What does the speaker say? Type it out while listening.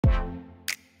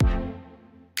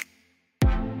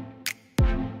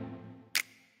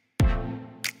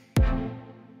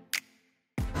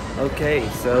Okay,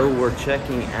 so we're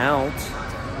checking out,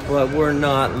 but we're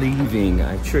not leaving.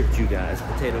 I tricked you guys.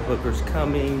 Potato Poker's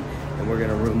coming, and we're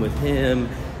gonna room with him.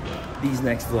 These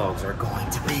next vlogs are going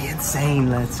to be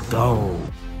insane. Let's go.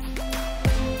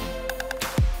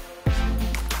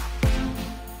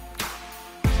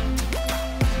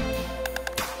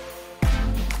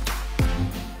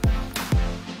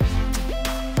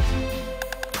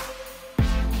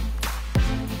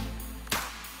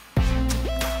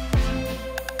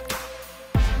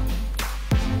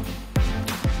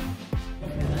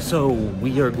 So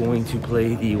we are going to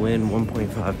play the Wynn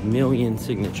 1.5 million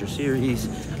signature series,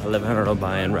 1100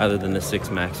 buy-in rather than the 6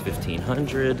 max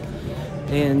 1500.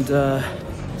 And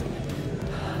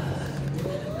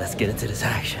let's get into this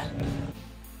action.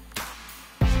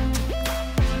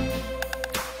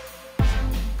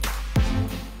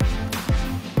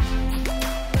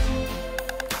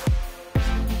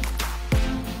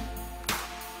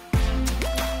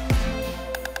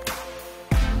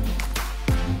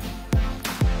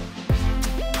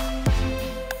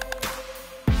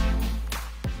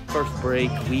 First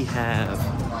break, we have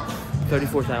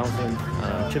 34,000,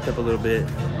 chipped up a little bit,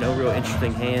 no real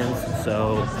interesting hands,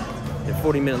 so they're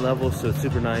 40-minute levels, so it's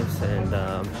super nice, and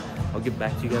I'll get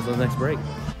back to you guys on the next break.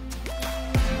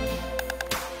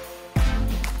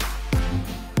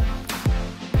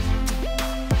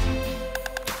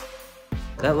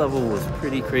 That level was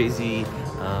pretty crazy.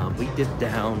 We dipped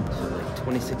down to like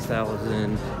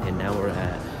 26,000, and now we're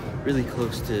at really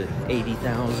close to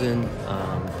 80,000.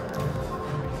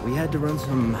 We had to run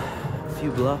a few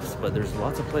bluffs, but there's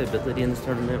lots of playability in this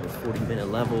tournament with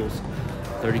 40-minute levels,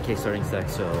 30K starting stack.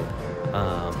 So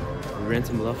we ran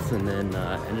some bluffs and then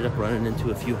ended up running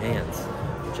into a few hands,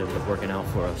 which ended up working out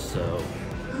for us. So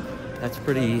that's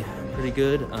pretty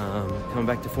good. Coming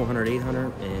back to 400,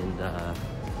 800, and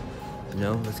you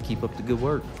know, let's keep up the good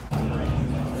work.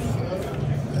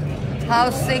 How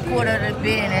sick would it have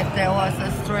been if there was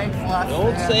a straight flush?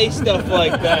 Don't say stuff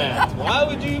like that. Why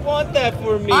would you want that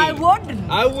for me? I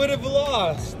wouldn't. I would have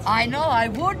lost. I know, I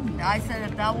wouldn't. I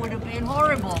said that would have been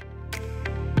horrible.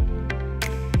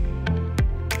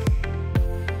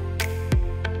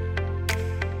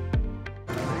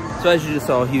 So as you just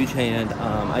saw, a huge hand.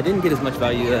 I didn't get as much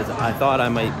value as I thought I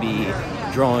might be,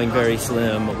 drawing very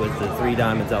slim with the 3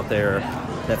 diamonds out there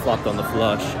that flopped on the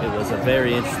flush. It was a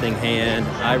very interesting hand.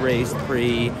 I raised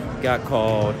pre, got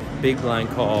called, big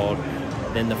blind called,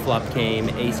 then the flop came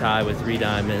ace high with 3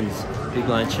 diamonds, big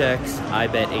blind checks, I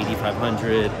bet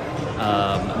 8,500,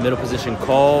 middle position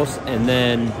calls, and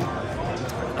then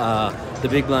the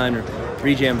big blind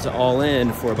rejams all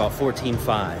in for about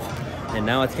 14.5. And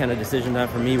now it's kind of decision time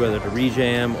for me whether to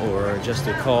rejam or just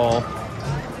to call.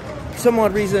 Some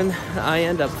odd reason, I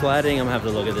end up flatting. I'm gonna have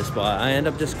to look at this spot. I end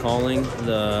up just calling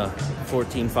the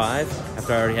 14.5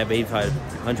 after I already have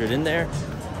 8,500 in there,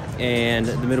 and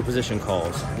the middle position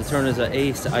calls. The turn is an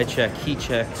ace, I check, he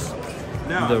checks.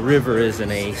 The river is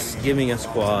an ace, giving us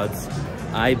quads.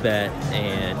 I bet,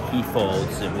 and he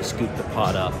folds, and we scoop the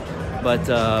pot up. But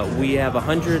we have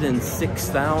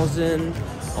 106,000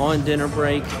 on dinner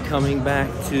break, coming back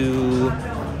to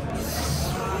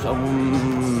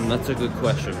that's a good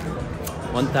question.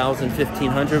 1,000,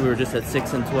 1,500. We were just at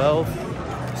 6 and 12,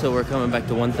 so we're coming back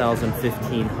to 1,000,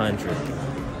 1,500.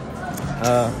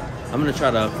 I'm gonna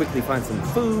try to quickly find some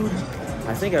food.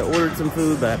 I think I ordered some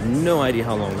food, but I have no idea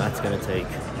how long that's gonna take.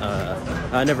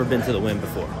 I've never been to the Wynn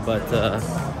before, but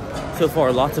so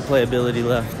far lots of playability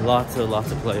left, lots of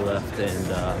play left, and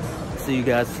see you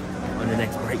guys on the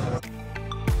next break.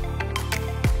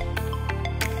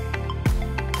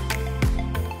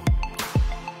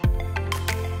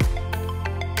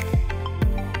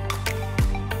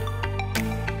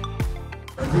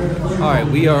 All right,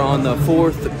 we are on the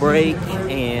 4th break,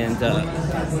 and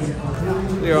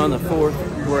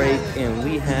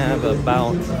we have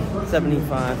about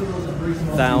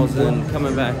 75,000,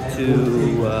 coming back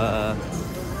to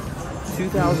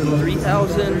 2,000,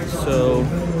 3,000. So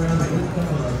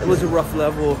it was a rough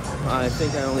level. I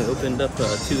think I only opened up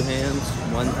 2 hands.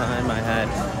 One time I had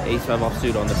ace-5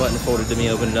 offsuit on the button folded to me,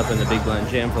 opened it up in the big blind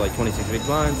jam for like 26 big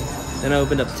blinds. Then I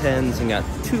opened up 10s and got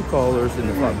 2 callers, and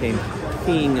the flop came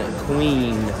king,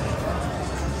 queen,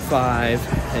 5,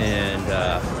 and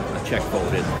a check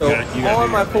folded. So on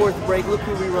my 4th break, look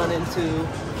who we run into.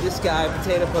 This guy,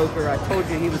 Potato Poker. I told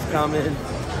you he was coming.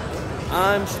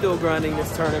 I'm still grinding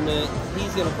this tournament.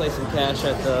 He's gonna play some cash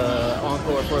at the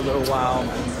Encore for a little while,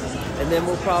 and then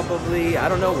we'll probably, I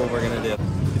don't know what we're gonna do.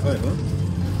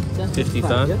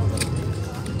 55? Yeah.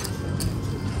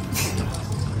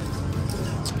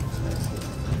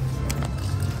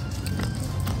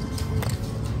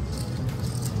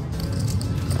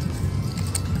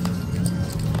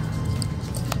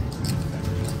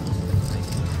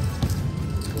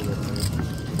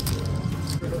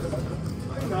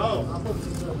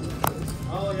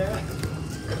 Oh, yeah.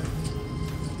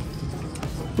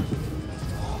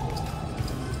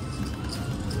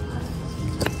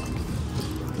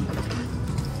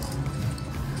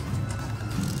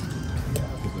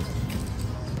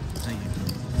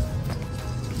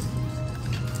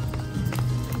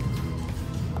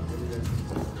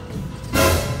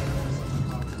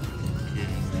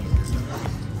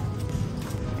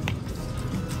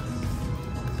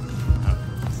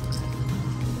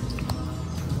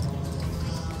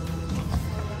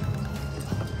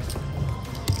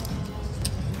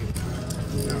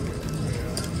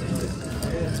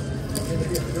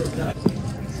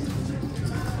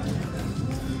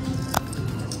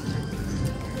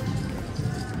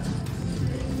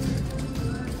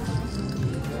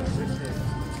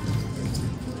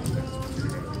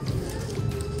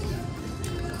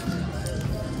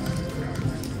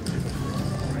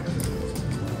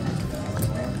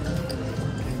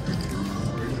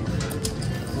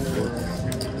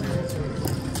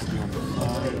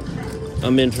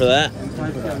 I'm in for that.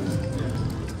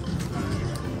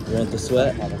 You want the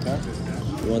sweat?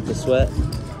 You want the sweat?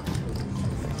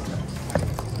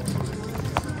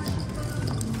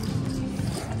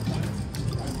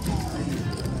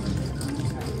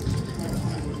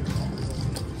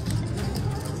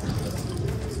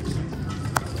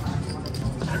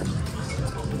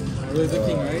 Where's the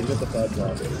king, right?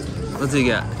 What's he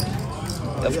got?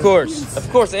 Of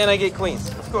course, and I get queens,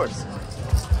 of course.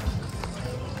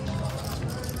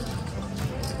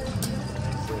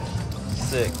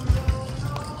 Sick.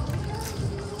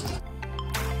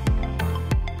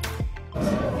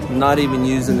 Not even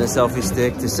using the selfie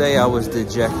stick. To say I was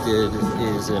dejected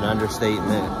is an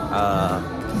understatement.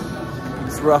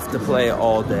 It's rough to play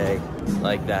all day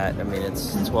like that. I mean,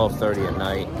 it's 12:30 at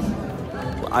night.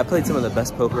 I played some of the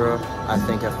best poker I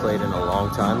think I've played in a long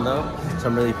time though, so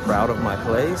I'm really proud of my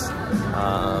plays.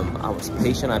 I was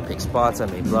patient, I picked spots, I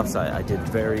made bluffs, I did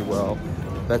very well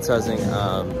bet sizing.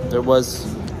 There was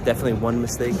definitely one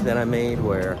mistake that I made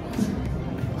where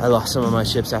I lost some of my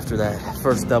chips after that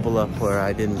first double up where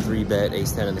I didn't 3-bet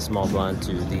ace-10 in the small blind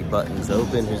to the buttons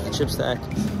open, who's the chip stack,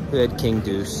 who had king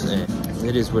deuce, and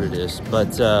it is what it is.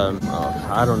 But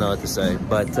I don't know what to say,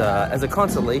 but as a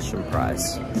consolation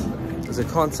prize,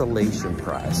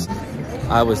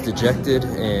 I was dejected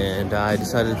and I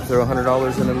decided to throw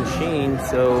 $100 in a machine.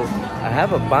 So I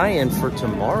have a buy-in for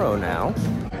tomorrow now.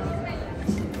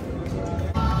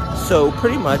 So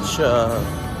pretty much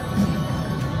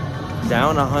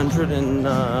down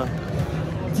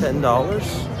 $110.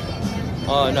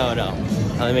 Oh, no.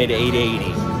 I made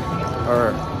 $880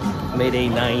 or made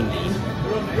 $890.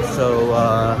 So,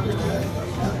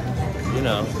 you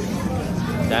know,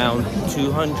 down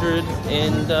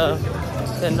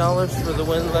 $210 for the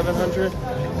Wynn 1100.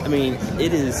 I mean,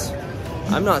 it is,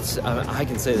 I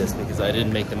can say this because I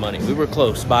didn't make the money. We were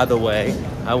close, by the way.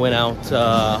 I went out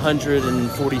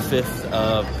 145th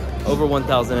of over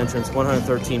 1,000 entrants,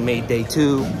 113 made day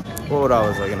 2. What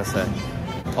was I gonna say?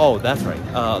 Oh, that's right.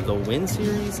 The Wynn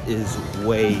series is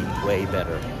way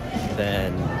better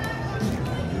than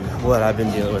what I've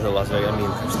been dealing with in Las Vegas. I mean,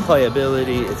 there's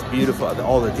playability, it's beautiful,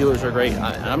 all the dealers are great.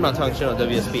 I'm not talking shit on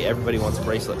WSP, everybody wants a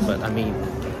bracelet, but I mean,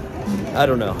 I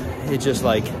don't know. It's just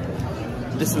like,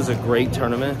 this was a great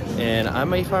tournament, and I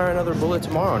may fire another bullet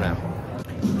tomorrow now.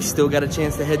 We still got a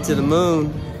chance to head to the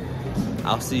moon.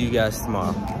 I'll see you guys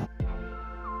tomorrow.